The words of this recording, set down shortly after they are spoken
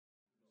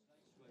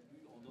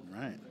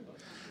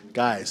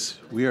Guys,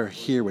 we are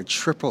here with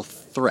triple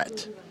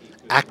threat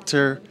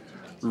actor,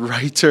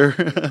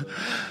 writer,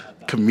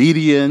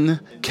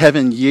 comedian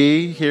Kevin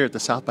Yee here at the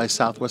South by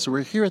Southwest.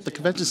 We're here at the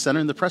Convention Center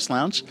in the Press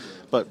Lounge,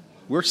 but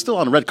we're still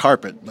on a red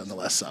carpet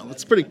nonetheless, so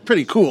it's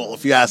pretty cool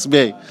if you ask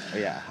me.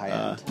 Yeah,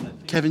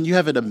 high-end. Kevin, you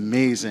have an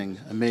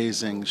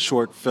amazing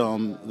short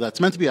film that's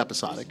meant to be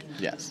episodic.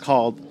 Yes.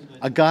 Called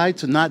A Guide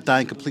to Not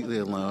Dying Completely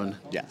Alone.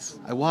 Yes.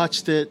 I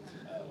watched it.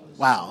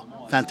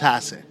 Wow,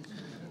 fantastic.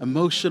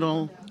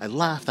 Emotional. I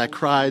laughed. I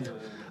cried.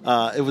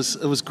 It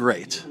was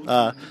great.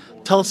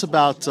 Tell us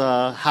about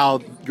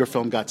how your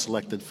film got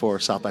selected for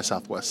South by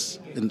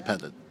Southwest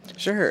Independent.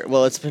 Sure.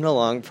 Well, it's been a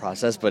long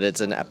process, but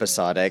it's an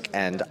episodic,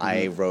 and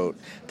I wrote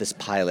this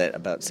pilot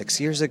about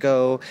 6 years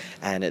ago,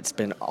 and it's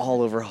been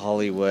all over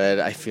Hollywood.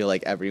 I feel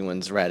like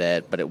everyone's read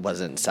it, but it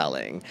wasn't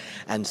selling.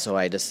 And so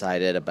I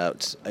decided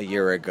about a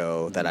year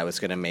ago that I was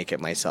going to make it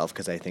myself,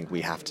 because I think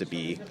we have to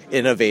be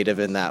innovative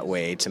in that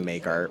way to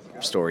make our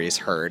stories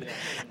heard.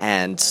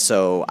 And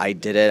so I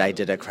did it. I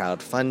did a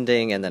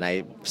crowdfunding, and then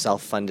I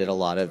self-funded a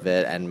lot of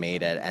it and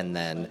made it, and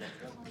then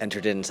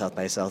entered in South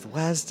by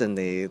Southwest, and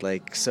they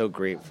so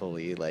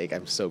gratefully,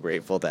 I'm so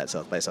grateful that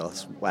South by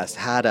Southwest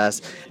had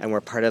us, and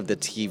we're part of the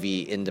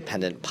TV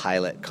independent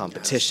pilot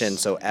competition. Yes.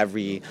 So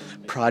every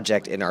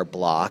project in our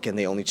block, and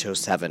they only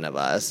chose 7 of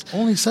us.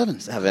 Only 7?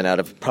 7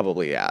 out of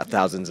probably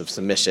thousands of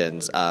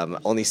submissions.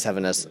 Only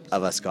 7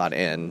 of us got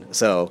in.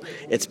 So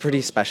it's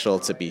pretty special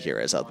to be here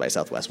at South by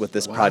Southwest with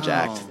this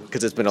project,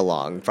 because it's been a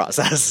long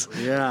process.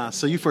 Yeah.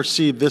 So you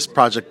foresee this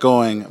project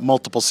going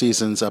multiple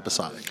seasons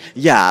episodic?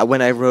 Yeah.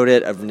 When I wrote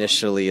it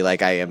initially,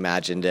 I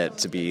imagined it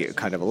to be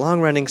kind of a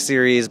long-running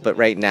series, but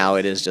right now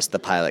it is just the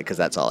pilot because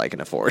that's all I can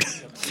afford.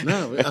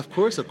 No, of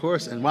course.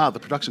 And wow,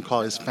 the production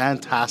quality is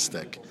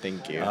fantastic.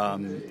 Thank you.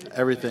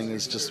 Everything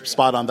is just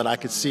spot on that I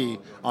could see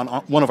on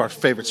one of our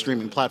favorite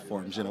streaming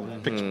platforms.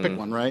 Pick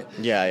one, right?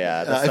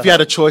 Yeah. If you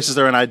had a choice, is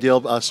there an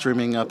ideal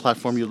streaming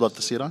platform you'd love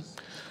to see it on?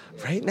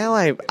 Right now,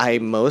 I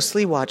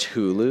mostly watch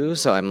Hulu,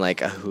 so I'm a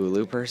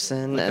Hulu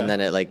person, and then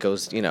it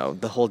goes,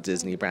 the whole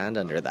Disney brand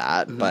under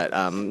that. Mm-hmm. But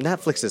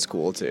Netflix is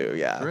cool too,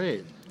 yeah.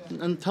 Great.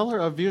 And tell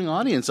our viewing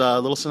audience a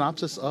little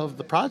synopsis of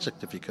the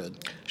project, if you could.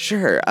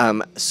 Sure.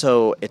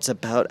 So it's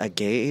about a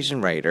gay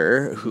Asian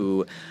writer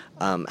who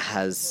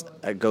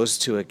goes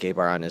to a gay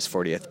bar on his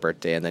 40th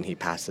birthday, and then he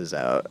passes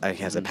out.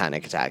 He has a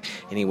panic attack,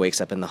 and he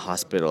wakes up in the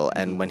hospital.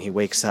 And when he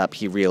wakes up,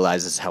 he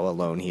realizes how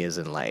alone he is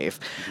in life,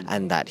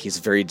 and that he's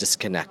very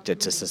disconnected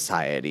to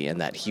society, and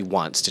that he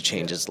wants to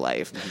change his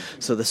life.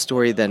 So the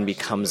story then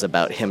becomes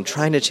about him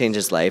trying to change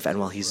his life, and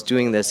while he's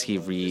doing this,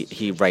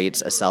 he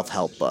writes a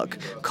self-help book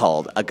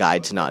called A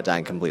Guide to Not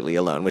Dying Completely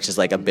Alone, which is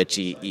like a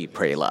bitchy Eat,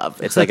 Pray, Love.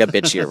 It's like a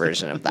bitchier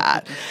version of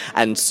that.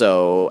 And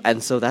so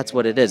that's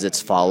what it is. It's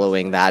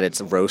following that. It's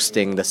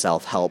roasting the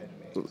self-help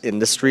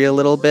industry a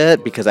little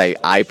bit, because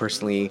I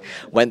personally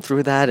went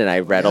through that, and I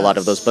read a lot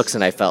of those books,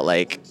 and I felt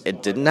like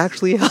it didn't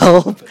actually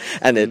help,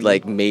 and it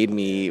made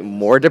me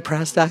more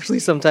depressed actually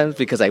sometimes,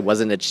 because I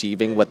wasn't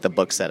achieving what the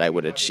book said I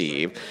would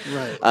achieve.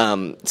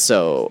 Right.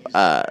 So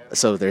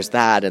there's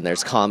that, and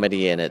there's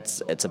comedy, and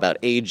it's about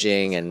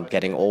aging and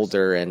getting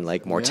older, and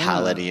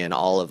mortality, and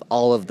all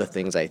of the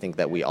things I think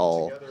that we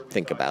all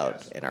think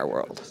about in our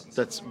world.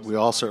 We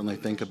all certainly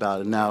think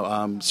about it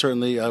now.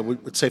 Certainly,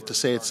 it's safe to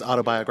say it's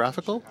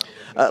autobiographical.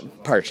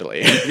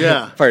 Partially.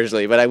 Yeah.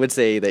 Partially, but I would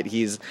say that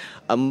he's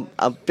a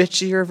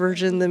bitchier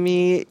version than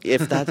me,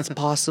 if that's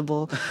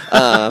possible.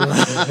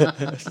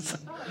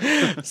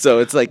 So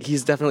it's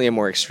he's definitely a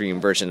more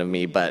extreme version of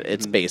me, but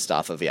it's based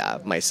off of,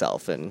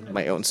 myself and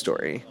my own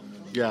story.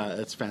 Yeah,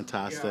 it's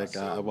fantastic.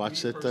 I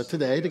watched it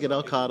today to get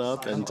all caught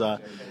up, and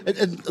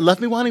it left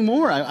me wanting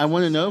more. I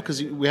want to know,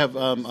 because we have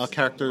a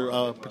character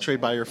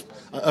portrayed by your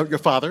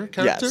father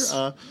character,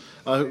 yes.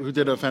 Who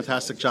did a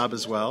fantastic job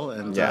as well,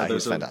 and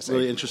there's a fantastic.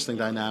 really interesting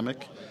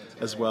dynamic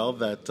as well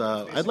that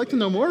I'd like to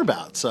know more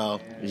about. So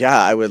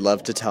I would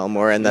love to tell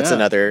more, and that's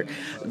another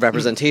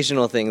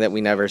representational thing that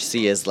we never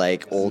see, is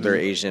older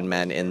Asian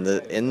men in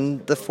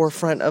the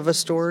forefront of a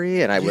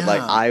story, and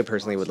I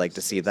personally would like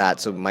to see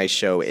that. So my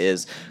show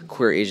is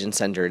queer Asian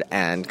centered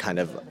and kind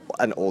of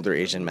an older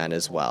Asian man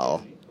as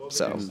well.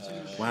 So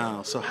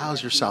wow. So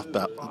how's your South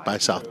by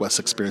Southwest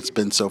experience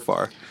been so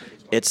far?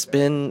 It's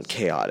been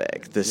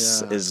chaotic.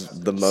 This is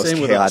the most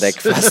Same chaotic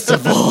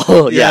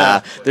festival.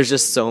 There's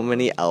just so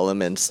many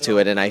elements to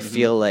it, and I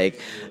feel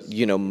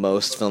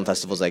most film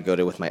festivals I go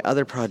to with my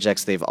other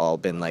projects, they've all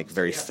been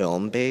very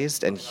film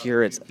based, and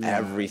here it's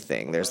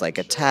everything. There's a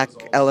tech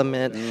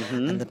element,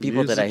 and the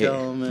people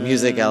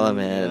music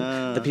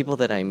element. The people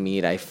that I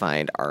meet, I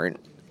find aren't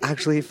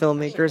actually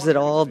filmmakers at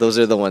all. Those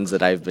are the ones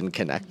that I've been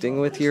connecting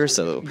with here.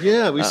 So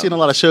we've seen a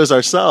lot of shows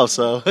ourselves.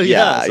 So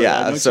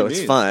so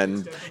it's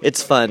fun.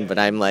 It's fun, but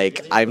I'm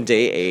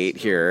day 8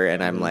 here,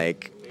 and I'm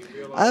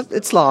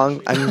it's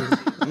long.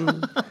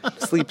 I'm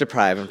sleep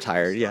deprived. I'm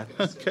tired. Yeah.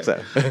 Okay.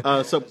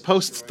 So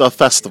post the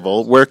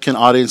festival, where can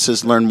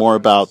audiences learn more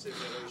about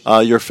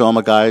your film,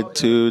 A Guide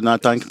to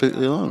Not Dying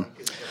Completely Alone?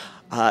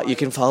 You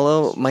can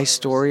follow my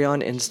story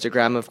on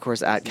Instagram, of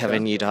course, at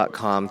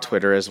kevinyee.com.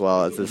 Twitter as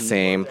well is the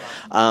same.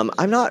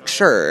 I'm not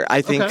sure.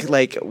 I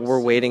think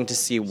we're waiting to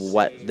see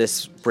what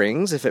this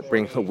brings. If it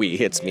brings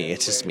it's me.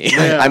 It's just me.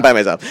 Yeah. I'm by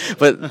myself.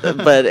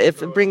 But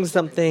if it brings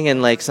something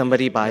and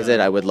somebody buys it,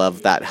 I would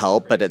love that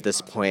help. But at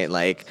this point,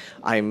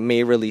 I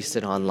may release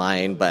it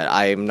online, but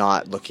I'm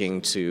not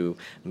looking to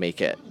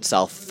make it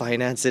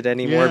self-finance it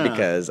anymore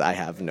because I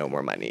have no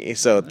more money.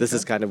 So this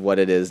is kind of what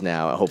it is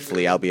now.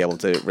 Hopefully, I'll be able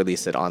to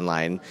release it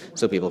online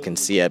so people can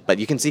see it. But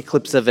you can see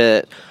clips of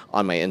it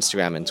on my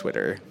Instagram and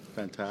Twitter.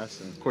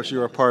 Fantastic. Of course,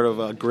 you are part of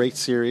a great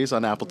series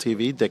on Apple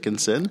TV,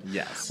 Dickinson.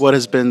 Yes. What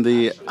has been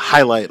the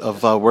highlight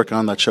of working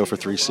on that show for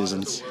 3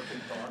 seasons?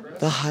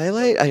 The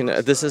highlight? I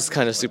know this is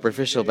kind of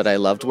superficial, but I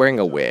loved wearing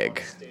a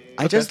wig.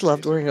 I just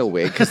loved wearing a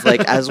wig because,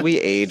 as we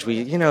age,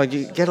 you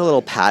get a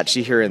little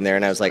patchy here and there,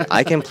 and I was like,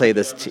 I can play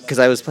this because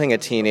I was playing a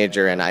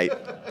teenager, and I'm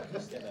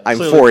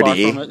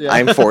Clearly 40.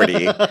 I'm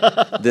 40.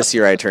 This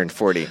year I turned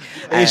 40.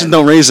 Asians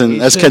don't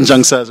raisin, as Ken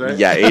Jeong says, right?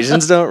 Yeah,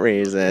 Asians don't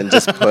raisin.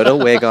 Just put a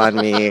wig on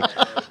me.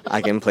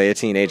 I can play a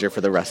teenager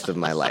for the rest of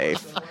my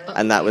life.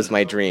 And that was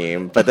my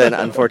dream. But then,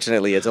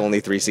 unfortunately, it's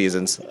only 3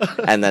 seasons.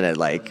 And then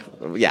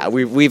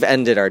we've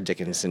ended our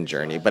Dickinson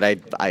journey. But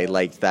I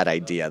liked that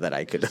idea that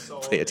I could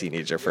play a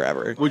teenager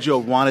forever. Would you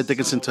have wanted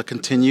Dickinson to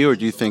continue, or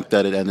do you think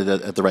that it ended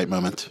at the right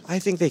moment? I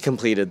think they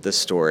completed the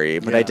story,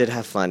 but I did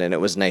have fun, and it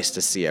was nice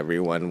to see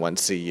everyone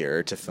once a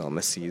year to film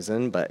a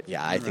season. But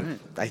I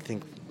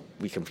think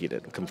we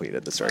completed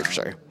the story for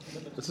sure.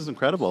 This is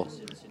incredible.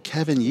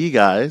 Kevin Yee,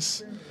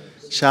 guys.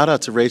 Shout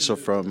out to Rachel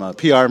from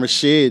PR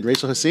Machine,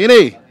 Rachel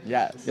Hassini.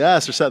 Yes.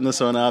 Yes, we're setting this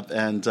one up,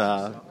 and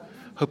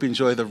hope you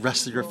enjoy the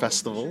rest of your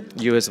festival.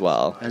 You as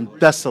well. And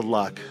best of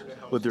luck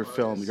with your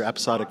film, your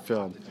episodic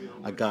film,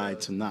 A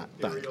Guide to Not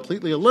Die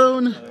Completely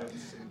Alone.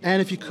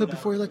 And if you could,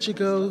 before we let you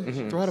go,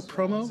 throw out a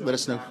promo. Let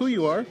us know who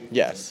you are.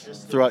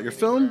 Yes. Throw out your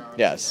film.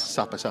 Yes.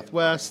 South by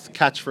Southwest,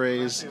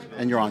 catchphrase,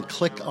 and you're on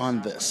Click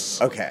on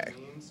This. Okay.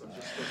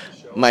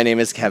 My name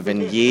is Kevin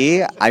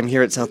Yee. I'm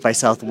here at South by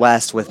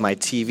Southwest with my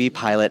TV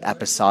pilot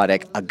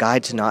episodic, A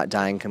Guide to Not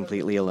Dying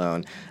Completely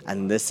Alone.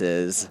 And this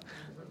is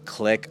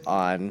Click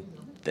on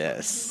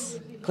This.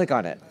 Click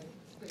on it.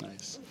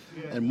 Nice.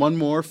 And one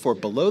more for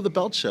Below the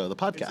Belt Show, the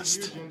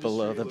podcast.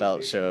 Below the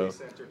Belt Show,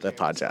 the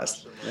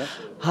podcast. Yep.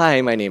 Hi,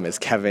 my name is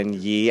Kevin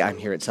Yee. I'm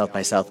here at South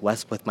by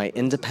Southwest with my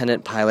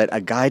independent pilot, A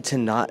Guide to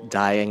Not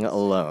Dying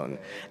Alone.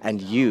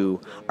 And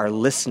you are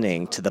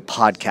listening to the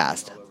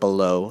podcast,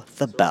 Below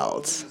the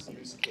Belt.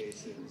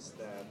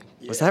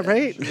 Was that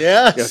right?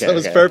 Yes, that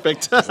was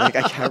perfect. I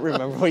can't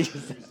remember what you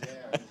said.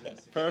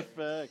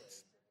 Perfect.